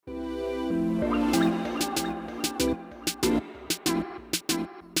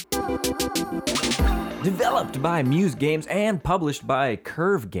Developed by Muse Games and published by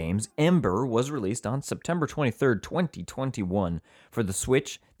Curve Games, Embr was released on September 23rd, 2021 for the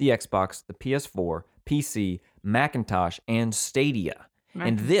Switch, the Xbox, the PS4, PC, Macintosh, and Stadia.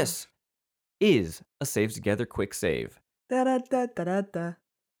 And this is a Saves Together quick save. Da-da-da-da-da-da.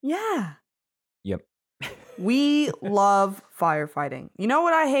 Yeah. Yep. We love firefighting. You know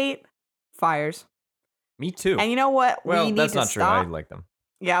what I hate? Fires. Me too. And you know what? Well, we need that's to not stop. true. I like them.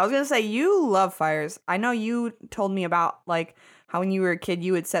 Yeah, I was going to say, you love fires. I know you told me about, like, how when you were a kid,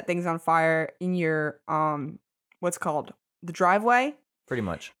 you would set things on fire in your, what's called? The driveway? Pretty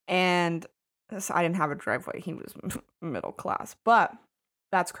much. And so I didn't have a driveway. He was middle class. But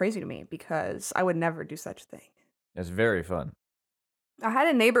that's crazy to me because I would never do such a thing. It's very fun. I had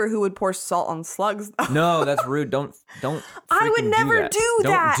a neighbor who would pour salt on slugs. No, that's rude. Don't. I would never do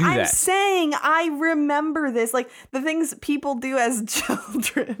that. Don't do I'm that. saying I remember this. Like, the things people do as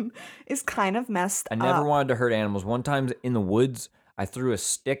children is kind of messed I up. never wanted to hurt animals. One time in the woods, I threw a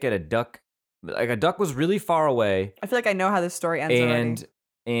stick at a duck. Like, a duck was really far away. I feel like I know how this story ends already.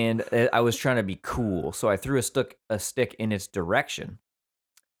 And I was trying to be cool, so I threw a stick in its direction.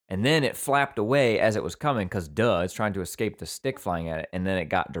 And then it flapped away as it was coming, because it's trying to escape the stick flying at it, and then it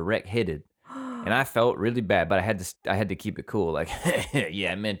got direct hitted. And I felt really bad, but I had to keep it cool. Like,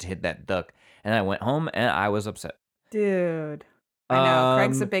 yeah, I meant to hit that duck. And I went home, and I was upset. Dude. I know,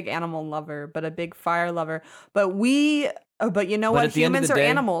 Craig's a big animal lover, but a big fire lover. But you know what? Humans are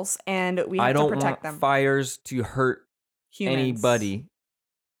animals, and we have to protect them. I don't want fires to hurt anybody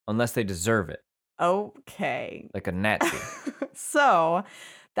unless they deserve it. Okay. Like a Nazi. So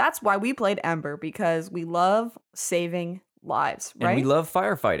that's why we played Embr, because we love saving lives, right? And we love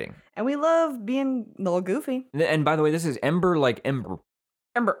firefighting. And we love being a little goofy. And by the way, this is Embr like Ember.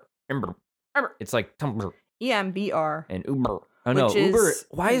 Embr. It's like Tumblr. EMBR. And Uber. Oh no, Uber.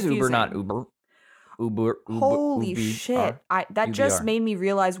 Why is Uber not Uber? Uber. Holy shit. That just made me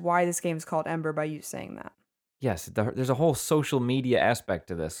realize why this game's called Embr by you saying that. Yes, there's a whole social media aspect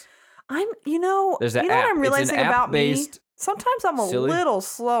to this. You know what I'm realizing about me? Sometimes I'm a little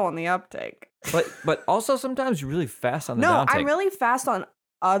slow on the uptake. But also sometimes you're really fast on the downtake. No, I'm really fast on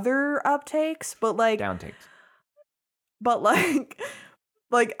other uptakes, but like downtakes. But like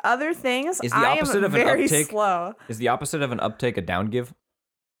other things, is the opposite of an uptake slow. Is the opposite of an uptake a downgive?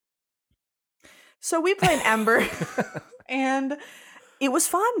 So we played Embr, and it was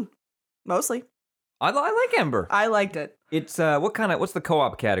fun, mostly. I like Embr. I liked it. It's what's the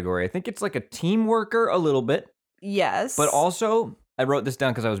co-op category? I think it's like a team worker a little bit. Yes. But also, I wrote this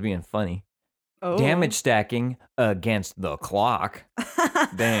down because I was being funny. Oh. Damage stacking against the clock.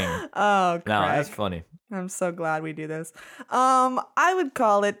 Dang. Oh, Craig. No, that's funny. I'm so glad we do this. I would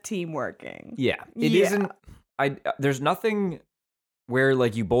call it team working. Yeah. It isn't. There's nothing where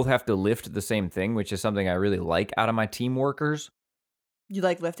like you both have to lift the same thing, which is something I really like out of my team workers. You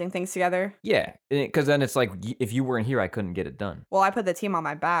like lifting things together? Yeah, because then it's like, if you weren't here, I couldn't get it done. Well, I put the team on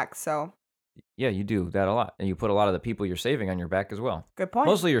my back, so. Yeah, you do that a lot. And you put a lot of the people you're saving on your back as well. Good point.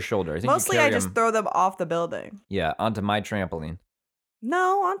 Mostly your shoulder. Mostly I just throw them off the building. Yeah, onto my trampoline.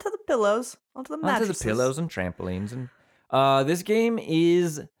 No, onto the pillows. Onto the mattresses. Onto the pillows and trampolines. And this game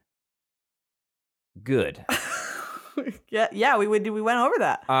is good. yeah, we went over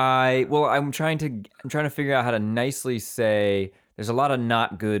that. I'm trying to figure out how to nicely say there's a lot of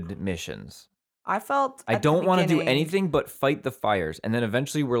not good missions. I don't want to do anything but fight the fires, and then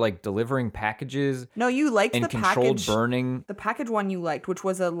eventually we're like delivering packages. No, you liked the controlled package, burning. The package one you liked, which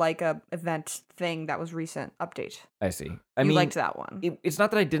was a event thing that was recent update. I see. You liked that one. It's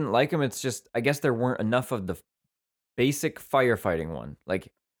not that I didn't like them. It's just I guess there weren't enough of the basic firefighting one.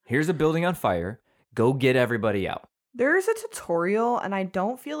 Like, here's a building on fire. Go get everybody out. There's a tutorial, and I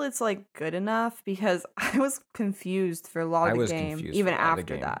don't feel it's like good enough because I was confused for a lot of the game, even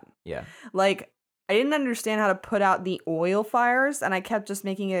after that. Yeah. Like, I didn't understand how to put out the oil fires, and I kept just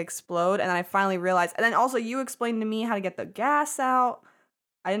making it explode, and then I finally realized. And then also, you explained to me how to get the gas out.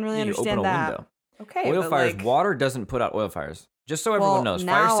 I didn't really understand open that. A window. Okay, oil fires. Water doesn't put out oil fires. Just so everyone knows,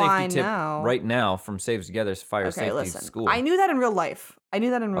 fire safety tip right now from Saves Together is fire safety school. I knew that in real life.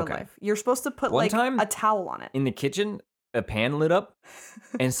 You're supposed to put a towel on it. In the kitchen, a pan lit up,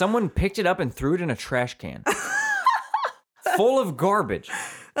 and someone picked it up and threw it in a trash can. Full of garbage.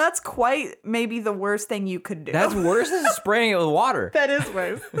 That's quite maybe the worst thing you could do. That's worse than spraying it with water. That is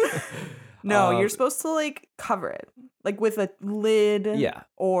worse. No, you're supposed to cover it. With a lid. Yeah.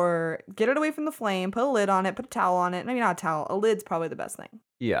 Or get it away from the flame, put a lid on it, put a towel on it. Maybe not a towel. A lid's probably the best thing.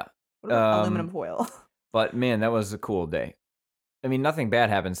 Yeah. What about aluminum foil? But man, that was a cool day. I mean, nothing bad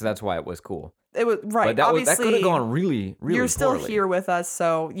happened, so that's why it was cool. It was right. But that Obviously, could have gone really, really you're still poorly. here with us,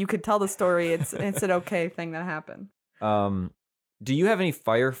 so you could tell the story. It's an okay thing that happened. Do you have any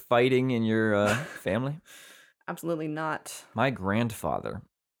firefighting in your family? Absolutely not. My grandfather,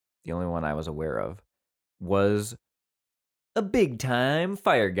 the only one I was aware of, was a big-time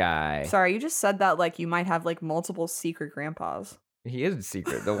fire guy. Sorry, you just said that like you might have like multiple secret grandpas. He is a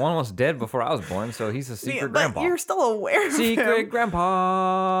secret. The one was dead before I was born, so he's a secret grandpa. But you're still aware of Secret him.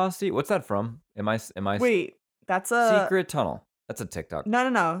 grandpa. See, what's that from? Am I? Wait, that's a secret tunnel. That's a TikTok.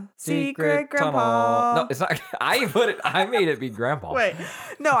 No. Secret grandpa. Tunnel. No, it's not. I made it be grandpa. Wait,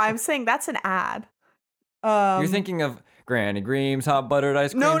 no, I'm saying that's an ad. You're thinking of Granny Greaves hot buttered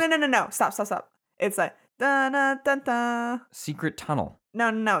ice cream. No. Stop. It's like da. Secret tunnel.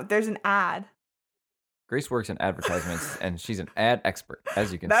 No. There's an ad. Grace works in advertisements, and she's an ad expert,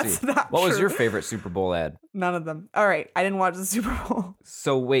 as you can That's see. not What was true. your favorite Super Bowl ad? None of them. All right, I didn't watch the Super Bowl.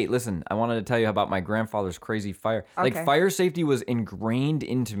 So wait, listen. I wanted to tell you about my grandfather's crazy fire. Like Okay. fire safety was ingrained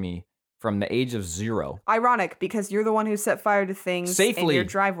into me from the age of 0. Ironic, because you're the one who set fire to things Safely. in your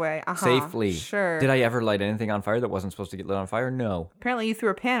driveway. Safely. Sure. Did I ever light anything on fire that wasn't supposed to get lit on fire? No. Apparently, you threw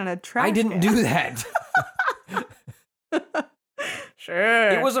a pan in a trash. I didn't can. do that. Sure.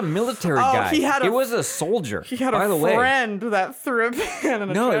 It was a military Oh, guy. he had It was a soldier. He had by a the way. friend that threw a pan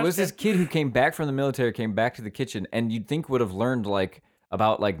in a No, trash it was can. this kid who came back from the military, came back to the kitchen, and you'd think would have learned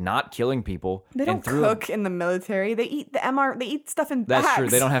about not killing people. They don't cook in the military. They eat the MR. They eat stuff in bags. That's true.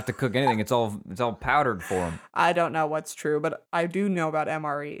 They don't have to cook anything. It's all powdered for them. I don't know what's true, but I do know about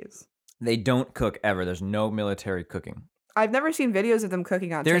MREs. They don't cook ever. There's no military cooking. I've never seen videos of them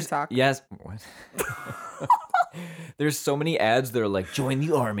cooking on TikTok. Yes. What? There's so many ads that are like, join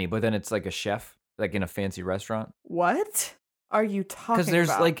the army, but then it's like a chef, like in a fancy restaurant. What are you talking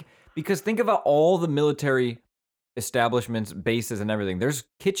about? Because think about all the military establishments, bases, and everything. There's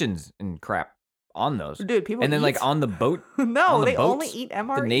kitchens and crap on those. Dude, people and then eat. on the boat. No, on the they boats, only eat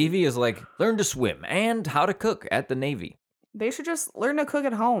MRE. The Navy is like, learn to swim and how to cook at the Navy. They should just learn to cook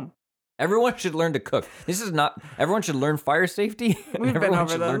at home. Everyone should learn to cook. Everyone should learn fire safety. And We've been everyone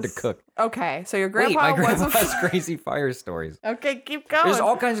over should learn to this. cook. Okay, so your Wait, grandpa my grandpa's was crazy fire stories. Okay, keep going. There's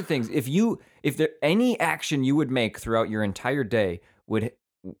all kinds of things. If there any action you would make throughout your entire day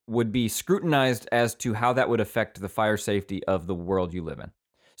would be scrutinized as to how that would affect the fire safety of the world you live in.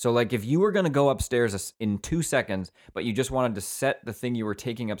 So if you were going to go upstairs in 2 seconds, but you just wanted to set the thing you were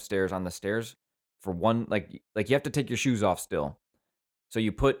taking upstairs on the stairs for one, you have to take your shoes off still. So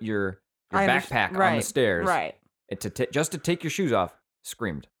you put your backpack on the stairs. Right. Just to take your shoes off,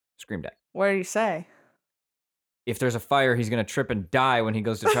 screamed at. What did he say? If there's a fire, he's going to trip and die when he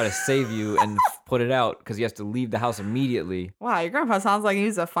goes to try to save you and put it out because he has to leave the house immediately. Wow, your grandpa sounds like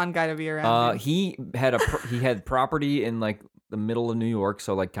he's a fun guy to be around. He had property in the middle of New York,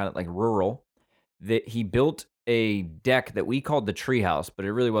 so kind of rural. That he built a deck that we called the treehouse, but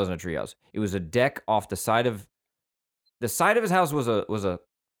it really wasn't a treehouse. It was a deck off the side of his house was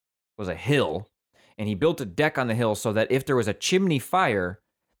a hill, and he built a deck on the hill so that if there was a chimney fire,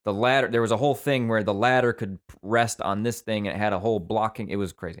 the ladder, there was a whole thing where the ladder could rest on this thing, and it had a whole blocking. It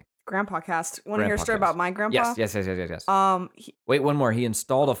was crazy. Grandpa cast. Want to hear a story about my grandpa? Yes. He, Wait, one more. He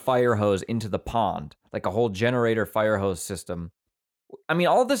installed a fire hose into the pond, like a whole generator fire hose system. I mean,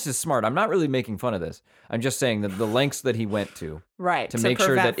 all this is smart. I'm not really making fun of this. I'm just saying that the lengths that he went to make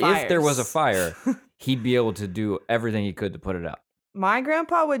sure that if there was a fire, he'd be able to do everything he could to put it out. My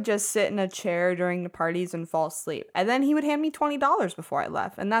grandpa would just sit in a chair during the parties and fall asleep. And then he would hand me $20 before I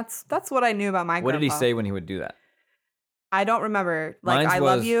left. And that's what I knew about my grandpa. What did he say when he would do that? I don't remember. I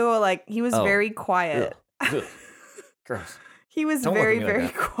love you. He was very quiet. Ugh. Gross. He was Don't look at very, me like very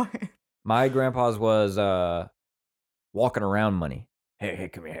that. quiet. My grandpa's was walking around money. Hey,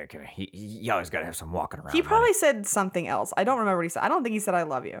 come here. You always gotta have some walking around. He probably money. said something else. I don't remember what he said. I don't think he said I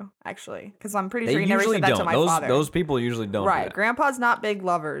love you, actually. Because I'm pretty They sure he never usually said that don't. to my those father. those people usually don't. Right. Do that. Grandpas not big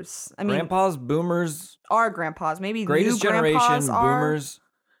lovers. I mean, Grandpas, boomers, our grandpas. Maybe greatest new generation, grandpas are. boomers,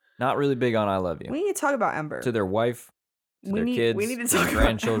 not really big on "I love you" We need to talk about Embr. to their wife, to their kids, we need to to talk their about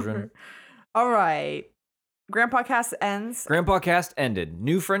grandchildren. Embr. All right. Grandpa cast ends. Grandpa cast ended.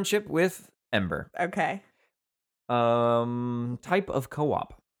 New friendship with Embr. Okay. Type of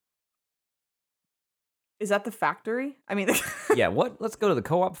co-op. Is that the factory? I mean, Yeah, what? Let's go to the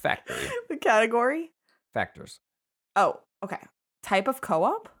co-op factory. the category? Factors. Oh, okay. Type of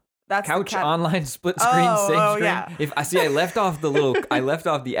co-op? That's the Couch online split screen save screen. Yeah. If I see, I left off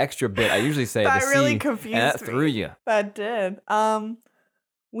the extra bit. I usually say That the really C, confused and that me. threw you. That did.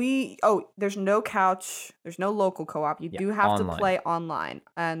 There's no couch. There's no local co-op. You do have online. to play online.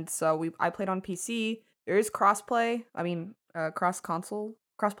 And so I played on PC. There is crossplay. I mean,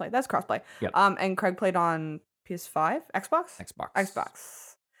 crossplay. That's crossplay. Yep. And Craig played on PS5, Xbox.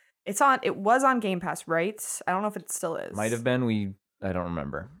 Xbox. It was on Game Pass, right? I don't know if it still is. Might have been. I don't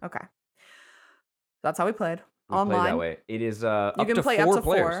remember. Okay. That's how we played. We online. played that way. It is up you can to play 4 up to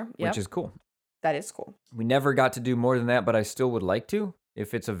players, 4, yep. which is cool. That is cool. We never got to do more than that, but I still would like to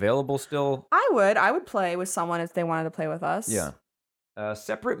if it's available still. I would play with someone if they wanted to play with us. Yeah.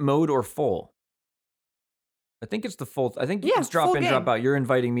 Separate mode or full? I think it's the full. I think you can drop in, drop out. You're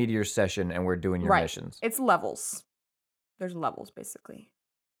inviting me to your session, and we're doing your missions. It's levels. There's levels, basically.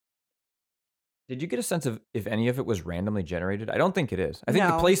 Did you get a sense of if any of it was randomly generated? I don't think it is. I think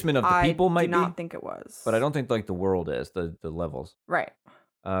the placement of the people might be. I do not think it was. But I don't think like the world is, the levels. Right.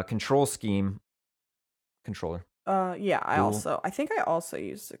 Control scheme. Controller. Yeah, I think I also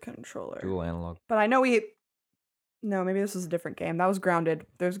used the controller. Dual analog. But I know no, maybe this was a different game. That was Grounded.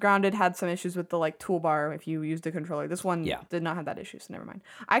 Grounded had some issues with the like toolbar if you used the controller. This one did not have that issue, so never mind.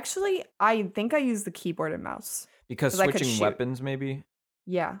 Actually, I think I used the keyboard and mouse. Because switching weapons, maybe?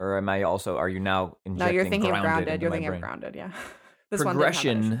 Yeah. Or are you now injecting No, you're thinking of Grounded. You're thinking of Grounded, yeah.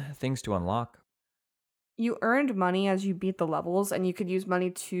 Progression, things to unlock. You earned money as you beat the levels, and you could use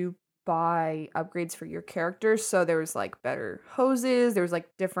money to buy upgrades for your character. So there was like better hoses, there was like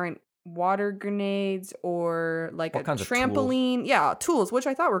different water grenades, or like a trampoline. Yeah, tools, which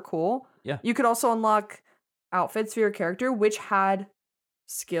I thought were cool. Yeah. You could also unlock outfits for your character, which had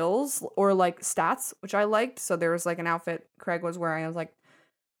skills or like stats, which I liked. So there was like an outfit Craig was wearing. I was like,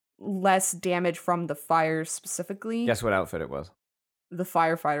 less damage from the fire specifically. Guess what outfit it was? The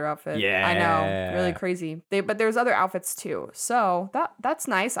firefighter outfit. Yeah. I know. Really crazy. But there's other outfits too. So that's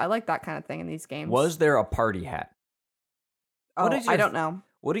nice. I like that kind of thing in these games. Was there a party hat? Oh, I don't know.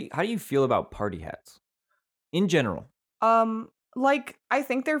 How do you feel about party hats? In general? Like, I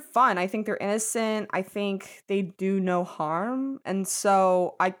think they're fun. I think they're innocent. I think they do no harm. And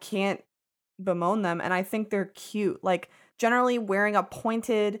so I can't bemoan them. And I think they're cute. Like, generally wearing a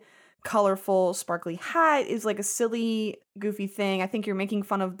pointed, colorful, sparkly hat is like a silly, goofy thing. I think you're making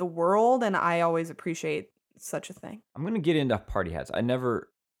fun of the world, and I always appreciate such a thing. I'm going to get into party hats.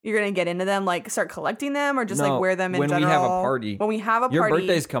 You're going to get into them, like start collecting them, or just like wear them in general? When we have a party. When we have a party. Your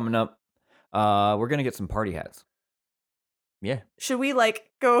birthday's coming up. We're going to get some party hats. Yeah. Should we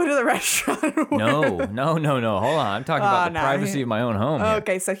like go to the restaurant? No. Hold on. I'm talking about the privacy of my own home.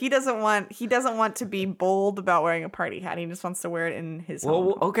 Okay, so he doesn't want to be bold about wearing a party hat. He just wants to wear it in his home.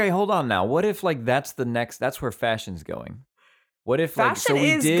 Well, okay, hold on now. What if like that's where fashion's going? What if fashion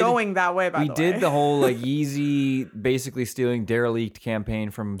is going that way, by the way? We did the whole like Yeezy basically stealing derelict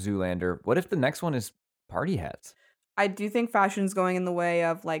campaign from Zoolander. What if the next one is party hats? I do think fashion's going in the way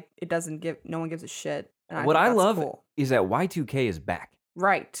of like no one gives a shit. What I love is that Y2K is back.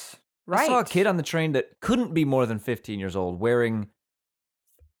 Right. I saw a kid on the train that couldn't be more than 15 years old wearing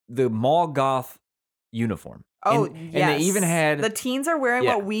the mall goth uniform. Oh, yes. And they even had... The teens are wearing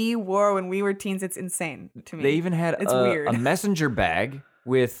what we wore when we were teens. It's insane to me. They even had a messenger bag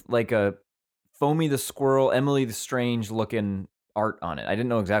with like a Foamy the Squirrel, Emily the Strange looking art on it. I didn't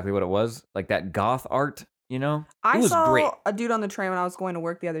know exactly what it was. Like that goth art, you know? It was great. I saw a dude on the train when I was going to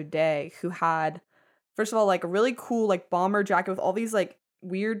work the other day who had... First of all, like a really cool like bomber jacket with all these like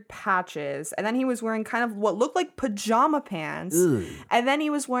weird patches. And then he was wearing kind of what looked like pajama pants. Ugh. And then he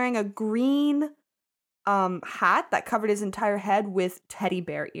was wearing a green hat that covered his entire head with teddy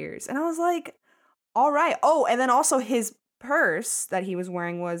bear ears. And I was like, all right. Oh, and then also his purse that he was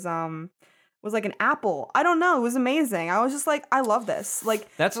wearing was like an apple. I don't know. It was amazing. I was just like, I love this. Like,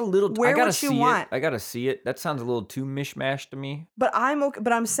 that's a little. Wear what you want. I gotta see it. That sounds a little too mishmash to me. But I'm okay.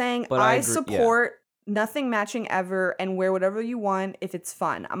 But I'm saying I support. Nothing matching ever, and wear whatever you want if it's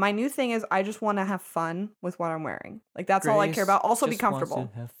fun. My new thing is I just want to have fun with what I'm wearing. Like that's all I care about. Also be comfortable.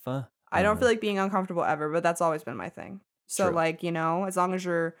 Wants to have fun. I don't feel like being uncomfortable ever, but that's always been my thing. So True. like, you know, as long as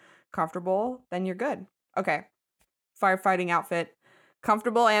you're comfortable, then you're good. Okay. Firefighting outfit.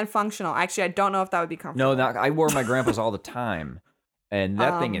 Comfortable and functional. Actually, I don't know if that would be comfortable. No, I wore my grandpa's all the time, and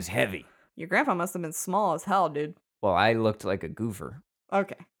that thing is heavy. Your grandpa must have been small as hell, dude. Well, I looked like a goofer.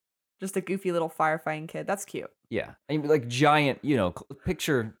 Okay. Just a goofy little firefighting kid. That's cute. Yeah. I mean, like giant, you know,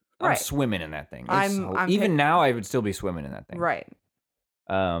 picture I'm swimming in that thing. Even now I would still be swimming in that thing. Right.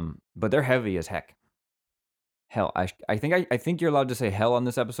 But they're heavy as heck. Hell, I think you're allowed to say hell on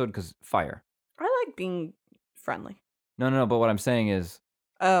this episode because fire. I like being friendly. No, but what I'm saying is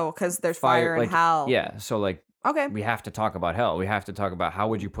because there's fire and hell. Yeah, so like okay. We have to talk about hell. We have to talk about how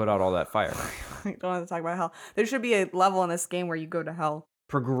would you put out all that fire. I don't have to talk about hell. There should be a level in this game where you go to hell.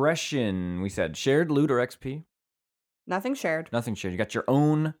 Progression, we said. Shared loot or XP? Nothing shared. Nothing shared. You got your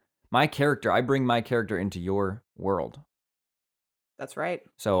own... I bring my character into your world. That's right.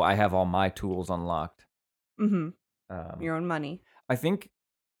 So I have all my tools unlocked. Mm-hmm. Um, Your own money. I think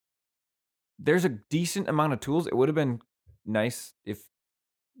there's a decent amount of tools. It would have been nice if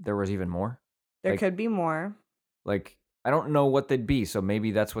there was even more. There Like, could be more. like I don't know what they'd be. So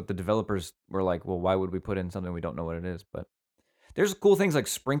maybe that's what the developers were like, well, why would we put in something we don't know what it is? But there's cool things like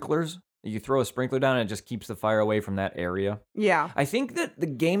sprinklers. You throw a sprinkler down and it just keeps the fire away from that area. Yeah. I think that the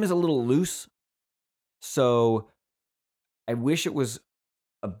game is a little loose. So I wish it was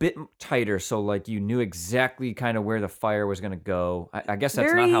a bit tighter, so like you knew exactly kind of where the fire was going to go. I guess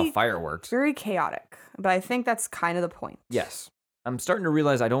that's not how fire works. Very chaotic, but I think that's kind of the point. Yes. I'm starting to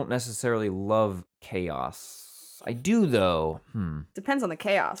realize I don't necessarily love chaos. I do, though. Depends on the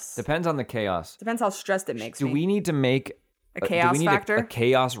chaos. Depends on the chaos. Depends how stressed it makes Do me. we need to make a chaos do we need factor? A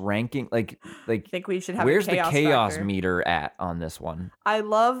chaos ranking? Like I think we should have where's a chaos the chaos factor. meter at on this one? I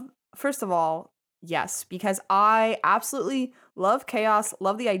love, first of all, yes, because I absolutely love chaos,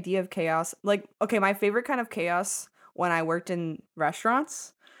 love the idea of chaos. Like, okay, my favorite kind of chaos when I worked in restaurant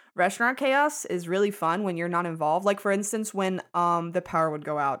chaos is really fun when you're not involved. Like, for instance, when the power would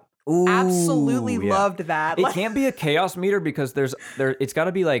go out. Ooh, Absolutely yeah. loved that. It can't be a chaos meter because it's got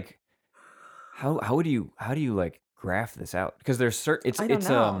to be like how do you like graph this out? Because there's certain I don't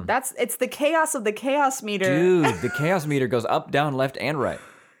know. It's the chaos of the chaos meter. Dude, the chaos meter goes up, down, left, and right.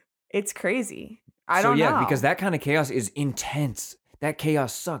 It's crazy. I don't know. Because that kind of chaos is intense. That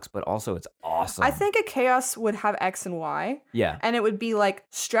chaos sucks, but also it's awesome. I think a chaos would have X and Y. Yeah. And it would be like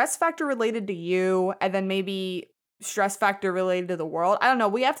stress factor related to you, and then maybe stress factor related to the world. I don't know.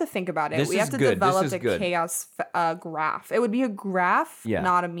 We have to think about it. We have to develop the chaos graph. It would be a graph,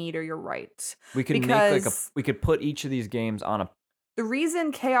 not a meter. You're right. We could make we could put each of these games on a. The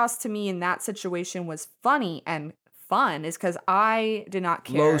reason chaos to me in that situation was funny and fun is because I did not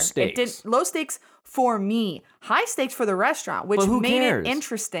care. Low stakes. Low stakes for me. High stakes for the restaurant, which made it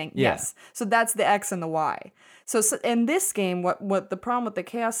interesting. Yeah. Yes. So that's the X and the Y. So in this game, what the problem with the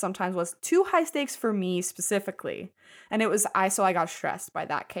chaos sometimes was too high stakes for me specifically. And it was I got stressed by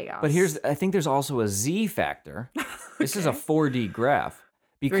that chaos. But I think there's also a Z factor. Okay. This is a 4D graph.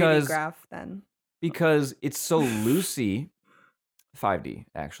 3D graph then. Because it's so loosey. 5D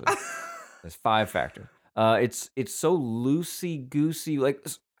actually. There's 5 factor. It's so loosey goosey. Like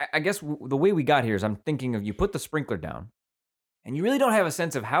I guess the way we got here is I'm thinking of you put the sprinkler down, and you really don't have a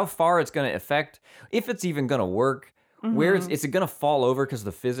sense of how far it's going to affect, if it's even going to work, where is it going to fall over because of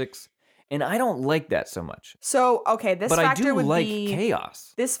the physics. And I don't like that so much. So okay, this factor would like be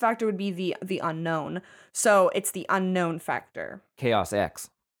chaos. This factor would be the unknown. So it's the unknown factor. Chaos X.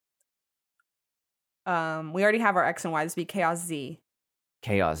 We already have our X and Y. This would be chaos Z.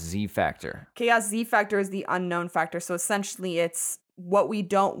 Chaos Z factor. Chaos Z factor is the unknown factor. So essentially it's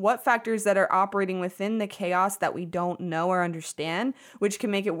what factors that are operating within the chaos that we don't know or understand, which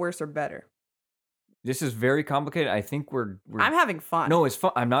can make it worse or better. This is very complicated. I think we're I'm having fun. No, it's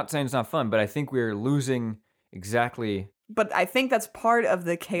fun. I'm not saying it's not fun, but I think we're losing exactly. But I think that's part of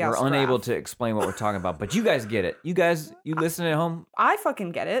the chaos. We're unable to explain what we're talking about, but you guys get it. You guys, you listen at home. I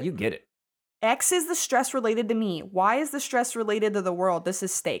fucking get it. You get it. X is the stress related to me. Y is the stress related to the world. This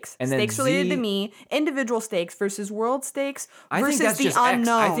is stakes. And stakes related to me, individual stakes versus world stakes versus the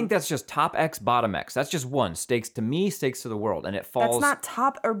unknown. X. I think that's just top X, bottom X. That's just one. Stakes to me, stakes to the world. And it falls. That's not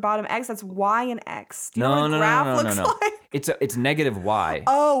top or bottom X. That's Y and X. Do you no, know what no, a graph no, no, looks no, no. like? It's negative Y.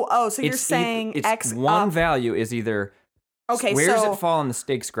 Oh, so you're saying X one up. value is either. Okay, where does it fall on the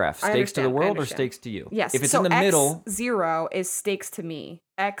stakes graph? Stakes to the world or stakes to you? Yes. If it's in the middle, X0 is stakes to me.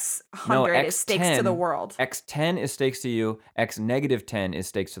 X100 is stakes to the world. X10 is stakes to you. X negative 10 is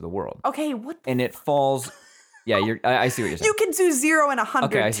stakes to the world. Okay, what? And it falls. Yeah, I see what you're saying. You can do 0 and 100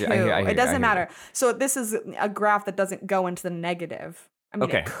 okay, I see, too. I hear it doesn't matter. You. So this is a graph that doesn't go into the negative. I mean,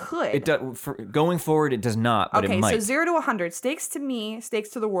 it could. Going forward, it does not, but it might. Okay, so 0 to 100, stakes to me, stakes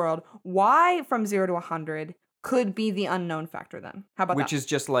to the world. Y from 0 to 100 could be the unknown factor then. How about that? Which is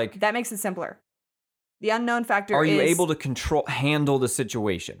just like... That makes it simpler. The unknown factor is... Are you able to handle the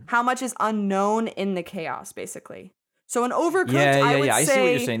situation? How much is unknown in the chaos, basically. So an Overcooked, I would say... I see what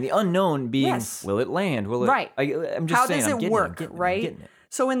you're saying. The unknown being, will it land? Will it... Right. I'm just saying, how does it work, right?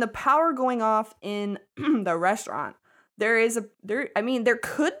 So in the power going off in the restaurant, there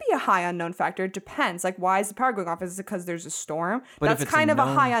could be a high unknown factor. It depends. Like, why is the power going off? Is it because there's a storm? But that's kind of a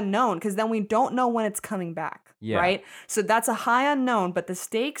high unknown because then we don't know when it's coming back. Yeah. Right. So that's a high unknown, but the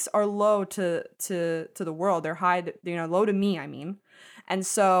stakes are low to the world. They're high, low to me, I mean. And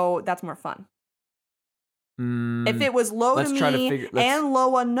so that's more fun. If it was low to me and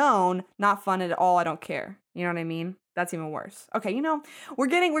low unknown, not fun at all. I don't care. You know what I mean? That's even worse. Okay, we're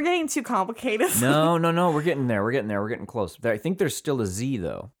getting too complicated. No, we're getting there. We're getting close. I think there's still a Z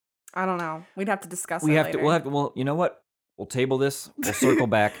though. I don't know. We'd have to discuss it later. Well, you know what? We'll table this. We'll circle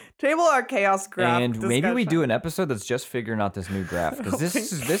back. Table our chaos graph. And discussion. maybe we do an episode that's just figuring out this new graph, because this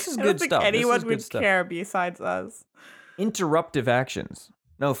is good stuff. Anyone would care besides us. Interruptive actions.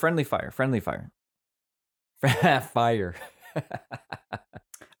 No, friendly fire. Fire.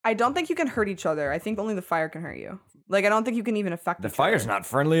 I don't think you can hurt each other. I think only the fire can hurt you. Like, I don't think you can even affect the each fire's other. not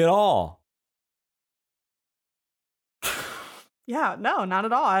friendly at all. Yeah, no, not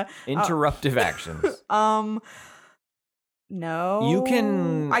at all. Interruptive actions. No. You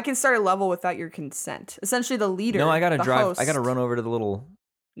can. I can start a level without your consent. Essentially, the leader. No, I gotta drive. Host. I gotta run over to the little.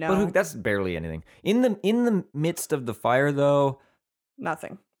 No, but that's barely anything. In the midst of the fire, though.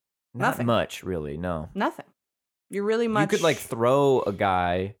 Nothing. Not much, really. No. Nothing. You're really much. You could like throw a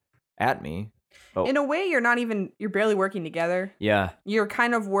guy at me. Oh. In a way, you're barely working together. Yeah. You're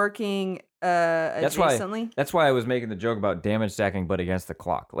kind of working adjacently. That's why I was making the joke about damage stacking, but against the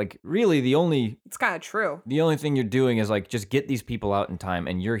clock. Like, really, it's kind of true. The only thing you're doing is like just get these people out in time,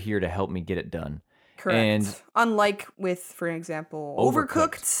 and you're here to help me get it done. Correct. And unlike with, for example,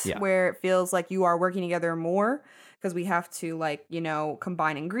 Overcooked, where it feels like you are working together more because we have to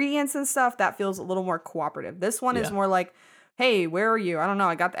combine ingredients and stuff. That feels a little more cooperative. This one is more like, hey, where are you? I don't know.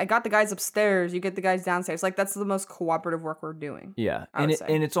 I got the guys upstairs. You get the guys downstairs. Like, that's the most cooperative work we're doing. Yeah. And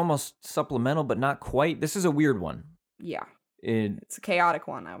it's almost supplemental, but not quite. This is a weird one. Yeah. It's a chaotic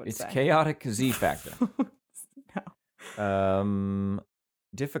one, I would say. It's chaotic Z factor. No.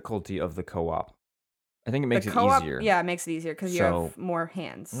 Difficulty of the co-op. I think it makes it easier. Yeah, it makes it easier because you have more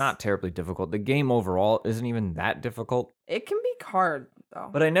hands. Not terribly difficult. The game overall isn't even that difficult. It can be hard, though.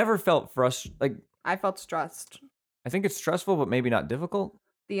 But I never felt frustrated. Like, I felt stressed. I think it's stressful, but maybe not difficult.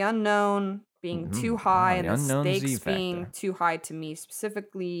 The unknown being too high and the stakes Z being too high to me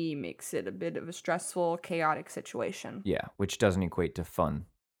specifically makes it a bit of a stressful, chaotic situation. Yeah, which doesn't equate to fun,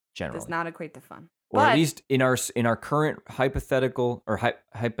 generally. Does not equate to fun. Or at least in our current hypothetical or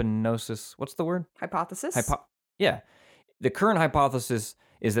hypnosis. What's the word? Hypothesis? Yeah. The current hypothesis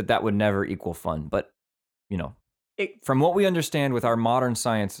is that would never equal fun. But, from what we understand with our modern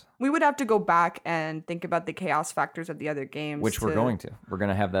science. We would have to go back and think about the chaos factors of the other games. Which we're going to. We're going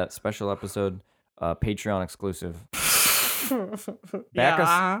to have that special episode, Patreon exclusive. Back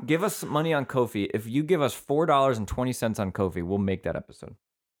us. Give us money on Ko-fi. If you give us $4.20 on Ko-fi, we'll make that episode.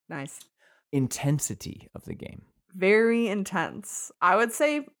 Nice. Intensity of the game. Very intense. I would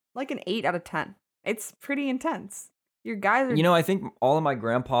say like an 8 out of 10. It's pretty intense. Your guys are... I think all of my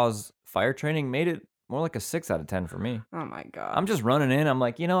grandpa's fire training made it more like a 6 out of 10 for me. Oh my God. I'm just running in. I'm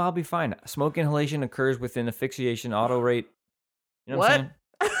like, I'll be fine. Smoke inhalation occurs within asphyxiation auto rate. You know what I'm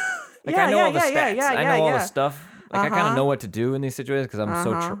saying? Like, I know all the stats. I know all the stuff. Like, I kind of know what to do in these situations because I'm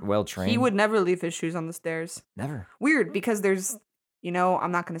so well trained. He would never leave his shoes on the stairs. Never. Weird, because there's...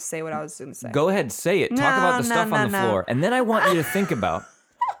 I'm not going to say what I was going to say. Go ahead, say it. Talk about the stuff on the floor. And then I want you to think about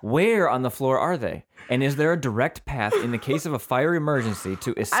where on the floor are they? And is there a direct path in the case of a fire emergency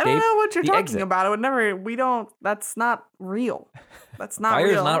to escape? I don't know what you're talking about. That's not real. That's not real.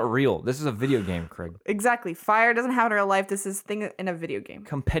 Fire is not real. This is a video game, Craig. Exactly. Fire doesn't happen in real life. This is a thing in a video game.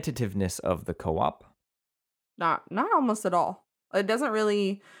 Competitiveness of the co-op? Not almost at all. It doesn't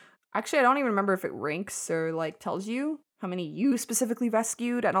really... Actually, I don't even remember if it ranks or tells you how many you specifically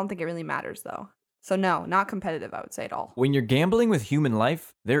rescued. I don't think it really matters, though. So no, not competitive, I would say, at all. When you're gambling with human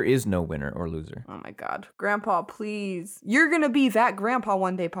life, there is no winner or loser. Oh my God. Grandpa, please. You're going to be that grandpa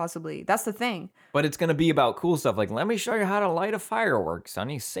one day, possibly. That's the thing. But it's going to be about cool stuff. Like, let me show you how to light a firework,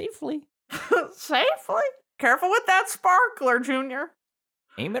 Sonny, safely. Safely? Careful with that sparkler, Junior.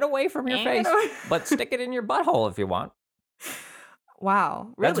 Aim it away from your face, but stick it in your butthole if you want.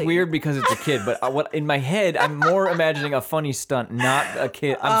 Wow, really? That's weird because it's a kid, but in my head, I'm more imagining a funny stunt, not a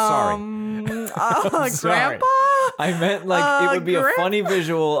kid. I'm sorry. Grandpa? I meant it would be a funny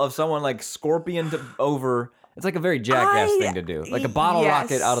visual of someone scorpion over. It's like a very jackass thing to do, like a bottle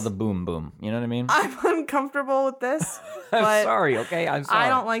rocket out of the boom boom. You know what I mean? I'm uncomfortable with this. I'm sorry. Okay, I'm sorry. I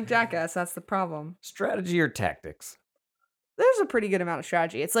don't like jackass. That's the problem. Strategy or tactics? There's a pretty good amount of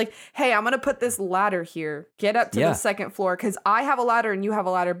strategy. It's like, hey, I'm going to put this ladder here. Get up to the second floor because I have a ladder and you have a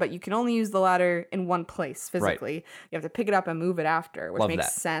ladder, but you can only use the ladder in one place physically. Right. You have to pick it up and move it after, which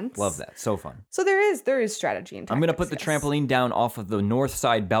makes sense. Love that. So fun. So there is strategy in tactics. I'm going to put the trampoline down off of the north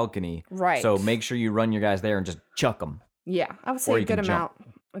side balcony. Right. So make sure you run your guys there and just chuck them. Yeah, I would say a good amount.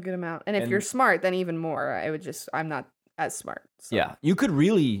 A good amount. And if you're smart, then even more. I'm not as smart. So. Yeah. I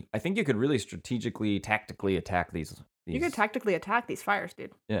think you could really strategically, tactically attack these. You could tactically attack these fires,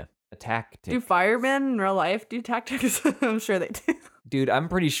 dude. Yeah. tactic. Do firemen in real life do tactics? I'm sure they do. Dude, I'm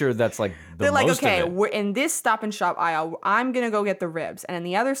pretty sure that's like They're like, most okay, of it. we're in this Stop and Shop aisle, I'm gonna go get the ribs, and in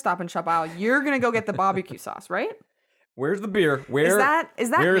the other Stop and Shop aisle, you're gonna go get the barbecue sauce, right? Where's the beer? Is that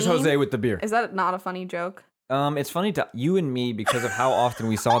Where's mean? Jose with the beer? Is that not a funny joke? It's funny to you and me because of how often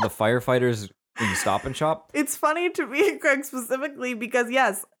we saw the firefighters in Stop and Shop. It's funny to me, Craig, specifically because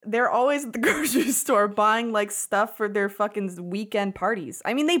yes, they're always at the grocery store buying like stuff for their fucking weekend parties.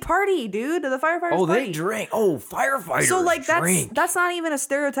 I mean, they party, dude. The firefighters. Oh, party. they drink. Oh, firefighters. So like drink. that's not even a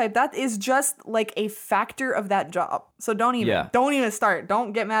stereotype. That is just like a factor of that job. So don't even start.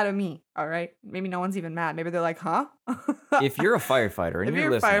 Don't get mad at me. All right. Maybe no one's even mad. Maybe they're like, huh? If you're a firefighter and if you're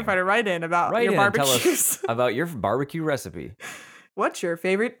you're a listening, firefighter, write in about write your in and tell barbecues. us about your barbecue recipe. What's your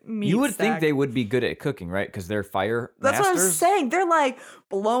favorite meat You would stack? think they would be good at cooking, right? Because they're fire That's masters. what I'm saying. They're like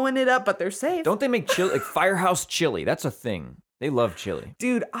blowing it up, but they're safe. Don't they make chili, like firehouse chili? That's a thing. They love chili.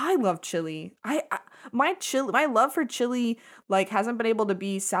 Dude, I love chili. My love for chili like hasn't been able to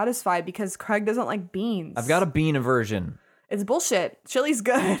be satisfied because Craig doesn't like beans. I've got a bean aversion. It's bullshit. Chili's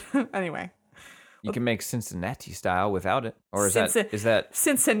good. Anyway. You can make Cincinnati style without it, or is that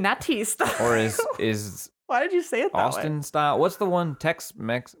Cincinnati style? or is Why did you say it that way? Austin style? What's the one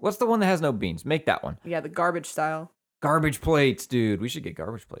Tex-Mex? What's the one that has no beans? Make that one. Yeah, the garbage style. Garbage plates, dude. We should get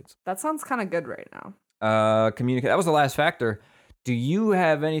garbage plates. That sounds kind of good right now. Communicate. That was the last factor. Do you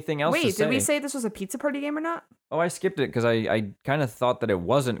have anything else to Wait, say? did we say this was a pizza party game or not? Oh, I skipped it because I kind of thought that it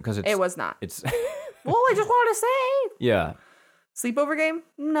wasn't because It was not. It's Well, I just wanted to say. yeah. Sleepover game?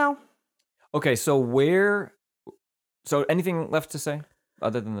 No. Okay, so anything left to say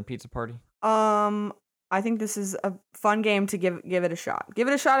other than the pizza party? I think this is a fun game to give it a shot. Give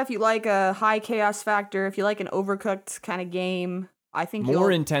it a shot if you like a high chaos factor, if you like an overcooked kind of game. I think More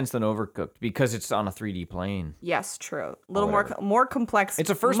intense than Overcooked because it's on a 3D plane. Yes, true. A little whatever. more complex. It's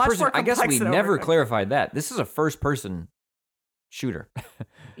a first much person. more I guess we complex than never Overcooked. clarified that. This is a first person shooter.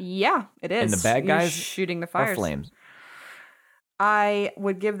 Yeah, it is. And the bad You're guys shooting the Or fires. flames. I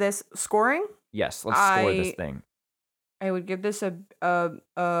would give this scoring. Yes, let's score this thing. I would give this a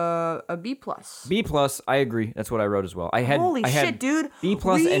B plus. B plus, I agree. That's what I wrote as well. I had shit, dude. B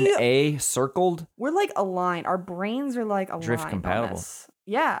plus and A circled. We're like aligned. Our brains are like aligned. Drift on compatible. this.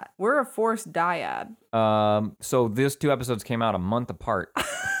 Yeah, we're a forced dyad. So these 2 episodes came out a month apart.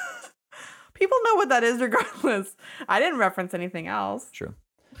 People know what that is regardless. I didn't reference anything else. True.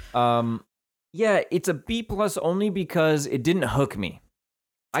 Yeah, it's a B plus only because it didn't hook me.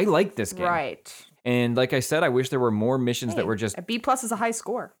 I like this game. Right. And like I said, I wish there were more missions that were just a B plus is a high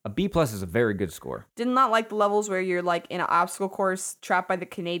score. a B plus is a very good score. Did not like the levels where you're like in an obstacle course trapped by the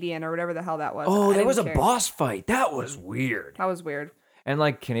Canadian or whatever the hell that was. Oh, I there was a didn't care. boss fight. That was weird. That was weird. And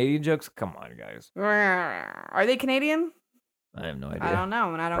like Canadian jokes, come on, guys. Are they Canadian? I have no idea. I don't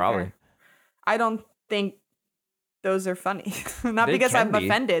know, and I don't Probably. care. I don't think those are funny. Not They because can I'm be.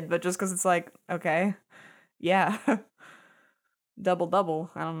 offended, but just because it's like, okay, yeah.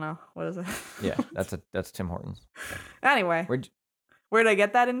 Double. I don't know. What is it? Yeah, that's Tim Hortons. Anyway, where did I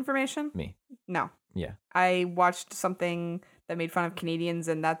get that information? Me. No. Yeah. I watched something that made fun of Canadians,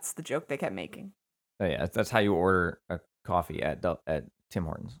 and that's the joke they kept making. Oh yeah, that's how you order a coffee at Tim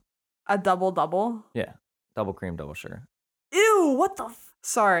Hortons. A double. Yeah, double cream, double sugar. Ew! What the?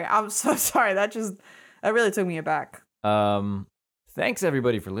 Sorry, I'm so sorry. That really took me aback. Thanks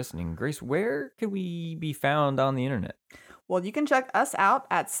everybody for listening. Grace, where can we be found on the internet? Well, you can check us out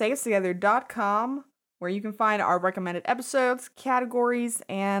at sayustogether.com, where you can find our recommended episodes, categories,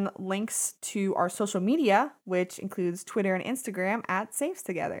 and links to our social media, which includes Twitter and Instagram at Saves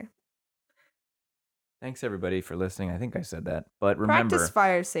Together. Thanks everybody for listening. I think I said that. But remember, Practice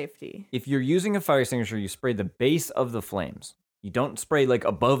fire safety. if you're using a fire extinguisher, you spray the base of the flames. You don't spray like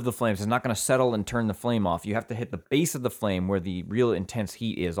above the flames. It's not going to settle and turn the flame off. You have to hit the base of the flame where the real intense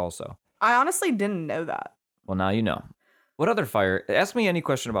heat is also. I honestly didn't know that. Well, now you know. What other fire? Ask me any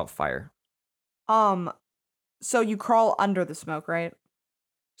question about fire. So you crawl under the smoke, right?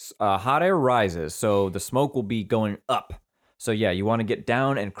 Hot air rises, so the smoke will be going up. So yeah, you want to get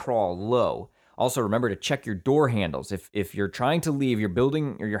down and crawl low. Also, remember to check your door handles. If you're trying to leave, your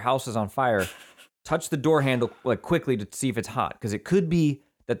building or your house is on fire, touch the door handle like quickly to see if it's hot, because it could be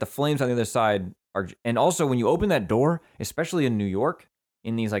that the flames on the other side are. And also, when you open that door, especially in New York,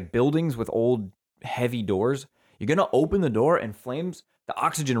 in these like buildings with old heavy doors, you're gonna open the door and flames. The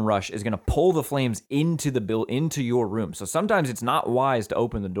oxygen rush is gonna pull the flames into your room. So sometimes it's not wise to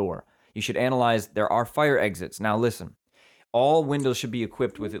open the door. You should analyze. There are fire exits. Now listen. All windows should be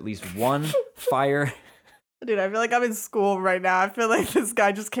equipped with at least one fire Dude, I feel like I'm in school right now. I feel like this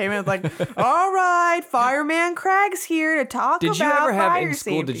guy just came in and was like, all right, Fireman Craig's here to talk about Did you ever have fire in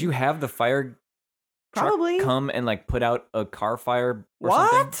school, safety. did you have the fire truck Probably. come and like put out a car fire or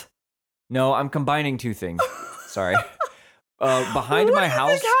something? What? No, I'm combining two things. Sorry. Behind What my do you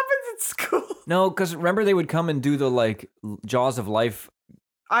house. think happens at school? No, because remember they would come and do the like Jaws of Life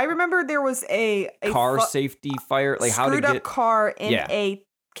I remember there was a car safety fire, like how to screwed get up car in Yeah. a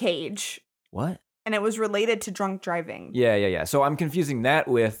cage, what? and it was related to drunk driving. Yeah. So I'm confusing that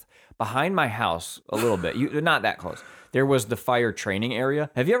with behind my house a little bit. You not that close. There was the fire training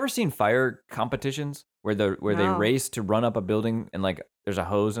area. Have you ever seen fire competitions where they No. race to run up a building and like there's a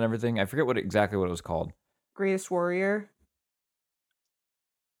hose and everything? I forget exactly what it was called. Greatest Warrior.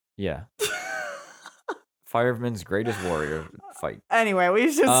 Yeah. Fireman's Greatest Warrior fight. Anyway, we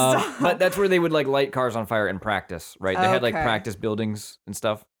should stop. But that's where they would like light cars on fire and practice, right? They had like Okay. practice buildings and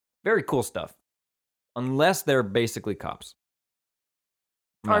stuff. Very cool stuff. Unless they're basically cops.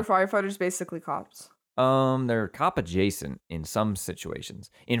 Are firefighters basically cops? They're cop adjacent in some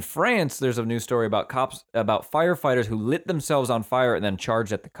situations. In France, there's a news story about firefighters who lit themselves on fire and then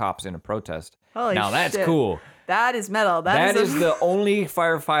charged at the cops in a protest. Holy Now that's shit. cool. That is metal. That is the only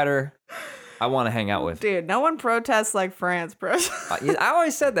firefighter I want to hang out with. Dude, no one protests like France, bro. I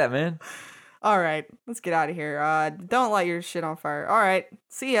always said that, man. All right, let's get out of here. Don't light your shit on fire. All right,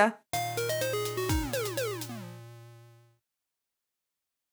 see ya.